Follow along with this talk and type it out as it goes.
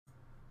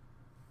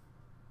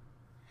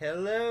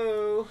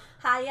Hello.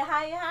 Hiya,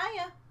 hiya,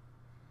 hiya.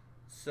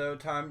 So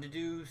time to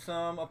do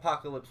some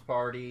apocalypse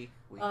party.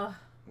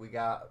 We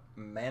got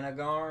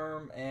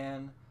Managarm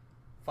and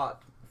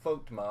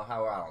Fotma.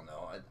 How I don't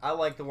know. I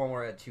like the one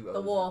where it had two O's.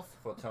 The wolf.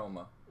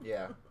 Fotma.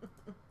 Yeah.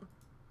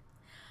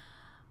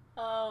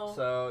 Oh.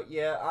 So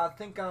yeah, I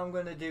think I'm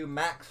gonna do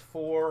max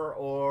 4,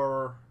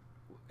 or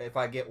if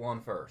I get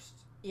one first.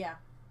 Yeah.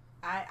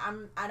 I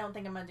don't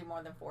think I'm gonna do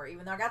more than 4.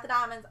 Even though I got the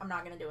diamonds, I'm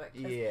not gonna do it.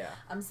 Yeah.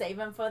 I'm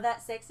saving for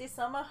that sexy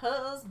summer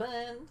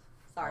husband.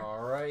 Sorry.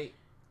 All right.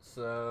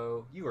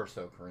 So you are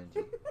so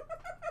cringy.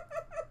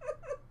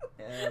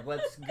 And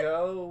let's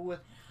go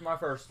with my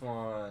first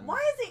one. Why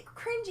is it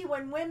cringy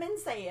when women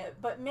say it,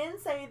 but men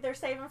say they're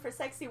saving for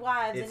sexy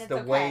wives and it's the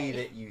okay? way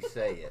that you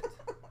say it.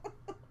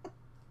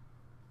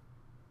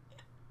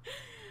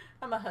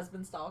 I'm a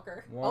husband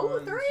stalker.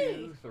 1, 3.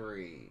 2,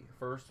 3.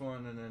 First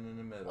one and then in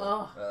the middle.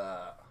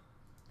 Oh.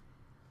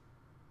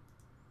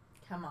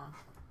 Come on.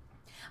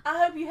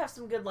 I hope you have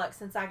some good luck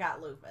since I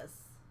got lupus.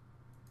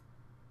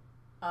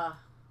 Darn.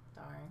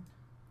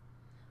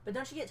 But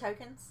don't you get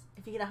tokens?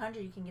 If you get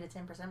 100, you can get a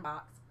 10%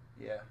 box.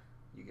 Yeah,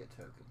 you get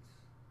tokens.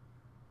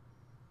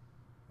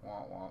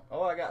 Womp womp.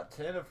 Oh, I got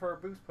 10 of her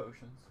boost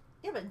potions.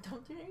 Yeah, but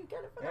don't do any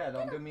good if I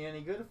don't do me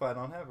any good if I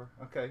don't have her.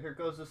 Okay, here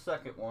goes the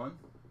second one.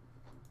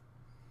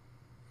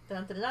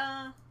 Dun, dun,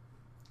 dun.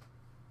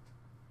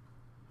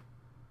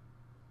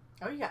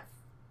 Oh, you got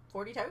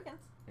 40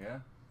 tokens. Yeah.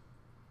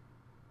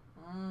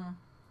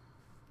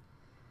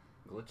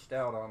 Glitched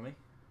out on me.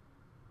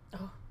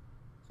 Oh.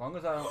 As long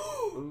as I don't,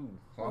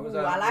 as long as Ooh,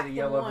 I don't like get a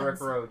yellow ones.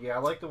 brick road. Yeah, I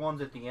like the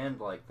ones at the end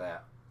like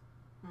that.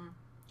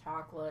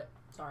 Chocolate.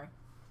 Sorry.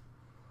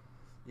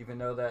 Even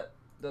though that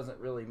doesn't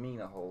really mean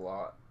a whole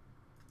lot.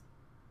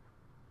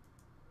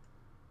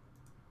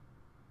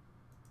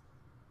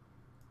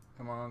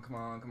 Come on, come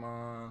on, come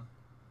on.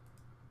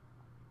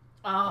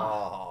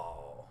 Oh.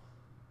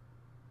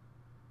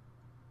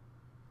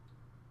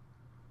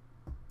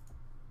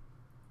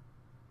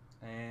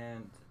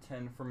 And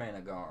 10 for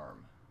Managarm.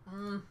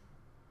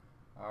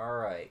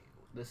 Alright.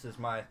 This is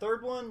my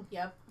third one.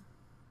 Yep.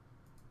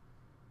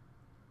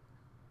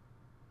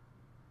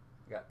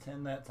 Got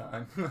 10 that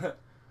time.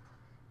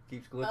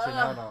 Keeps glitching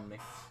out on me.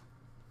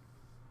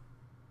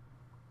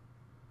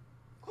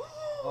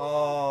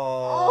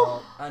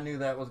 Oh, I knew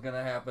that was going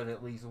to happen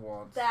at least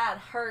once. That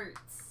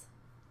hurts.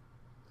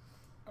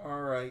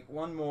 Alright,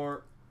 one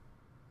more.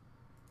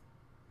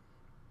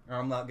 Or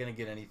I'm not going to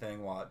get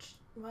anything, watch.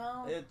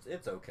 Well,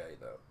 it's okay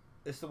though.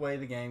 It's the way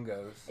the game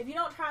goes. If you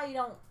don't try,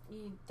 you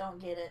don't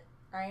get it,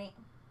 right?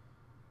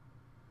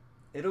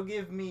 It'll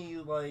give me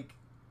like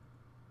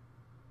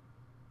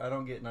I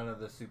don't get none of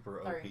the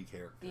super OP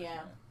characters.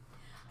 Yeah.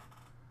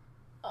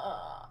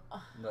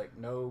 Like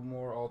no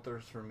more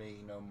altars for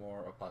me, no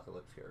more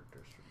apocalypse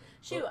characters for me.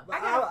 Shoot, but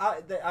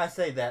I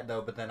say that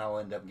though, but then I'll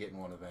end up getting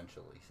one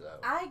eventually. So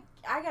I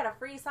got a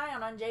free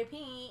Scion on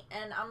JP,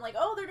 and I'm like,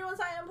 oh, they're doing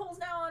Scion pulls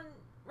now on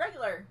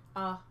regular.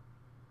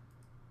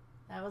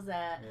 That was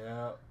that.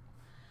 Yeah.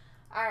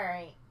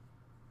 Alright.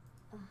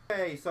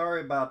 Hey,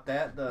 sorry about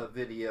that. The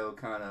video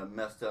kind of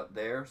messed up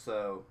there,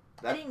 so...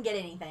 I didn't get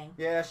anything.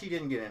 Yeah, she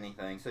didn't get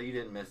anything, so you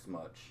didn't miss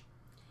much.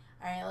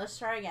 Alright, let's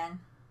try again.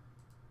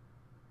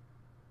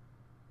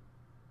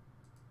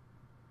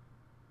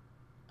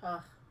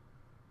 Ugh.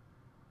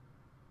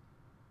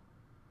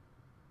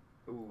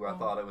 Ooh, I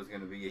thought it was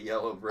going to be a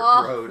yellow brick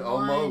road. One.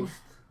 Almost.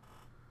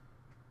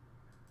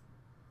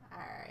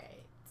 Alright.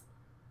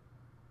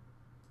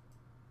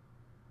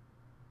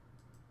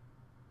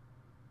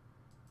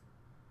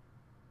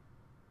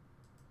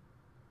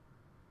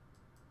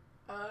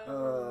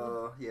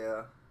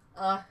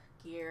 Yeah.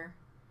 Gear.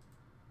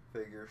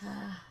 Figures. 15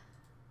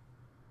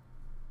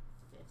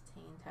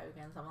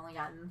 tokens. I've only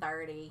gotten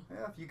 30.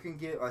 Yeah, if you can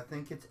get, I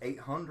think it's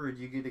 800,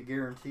 you get a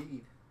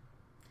guaranteed.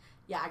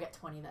 Yeah, I got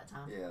 20 that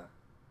time. Yeah.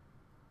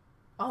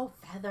 Oh,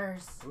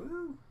 feathers.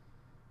 Woo.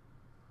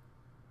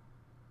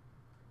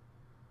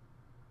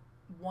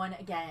 1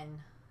 again.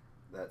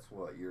 That's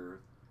what,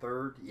 your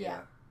third?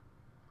 Yeah.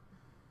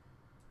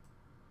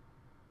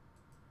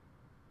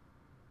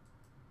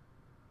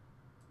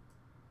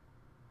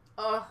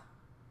 Oh.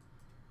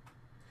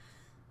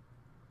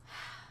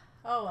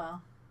 Oh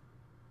well.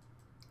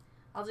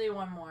 I'll do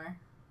one more.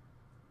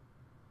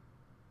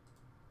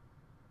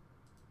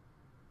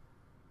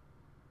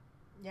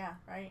 Yeah,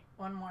 right?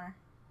 One more.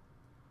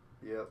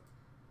 Yep.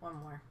 One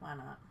more. Why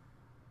not?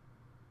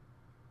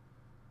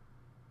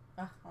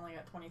 Only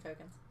got 20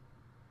 tokens.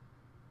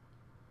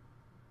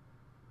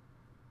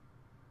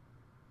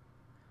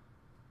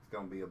 It's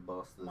gonna be a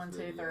bust this 1, 2,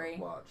 video. 3.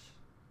 Watch.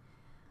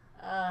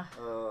 Yeah.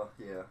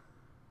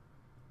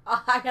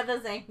 Oh, I got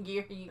the same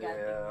gear you got.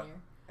 Yeah.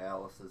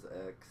 Alice's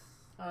ex.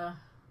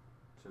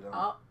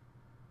 Oh,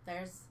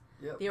 there's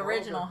the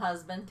original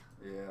husband.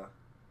 Yeah.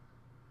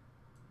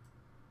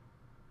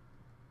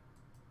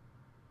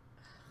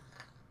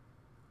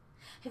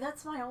 Hey,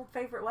 that's my old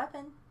favorite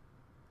weapon.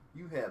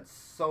 You had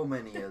so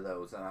many of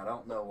those, and I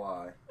don't know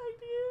why. I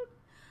did.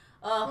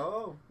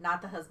 Oh.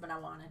 Not the husband I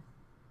wanted.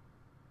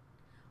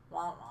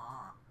 Wah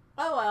wah.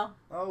 Oh well.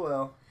 Oh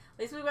well.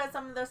 At least we got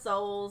some of their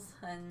souls,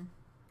 and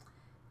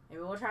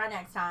maybe we'll try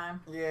next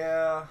time.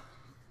 Yeah.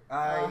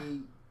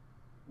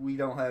 We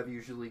don't have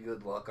usually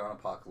good luck on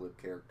Apocalypse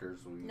characters.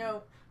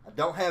 No. I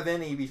don't have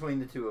any between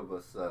the two of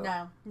us. So.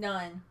 No,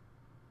 none.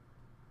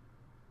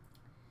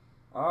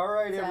 All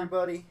right,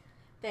 everybody.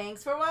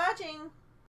 Thanks for watching.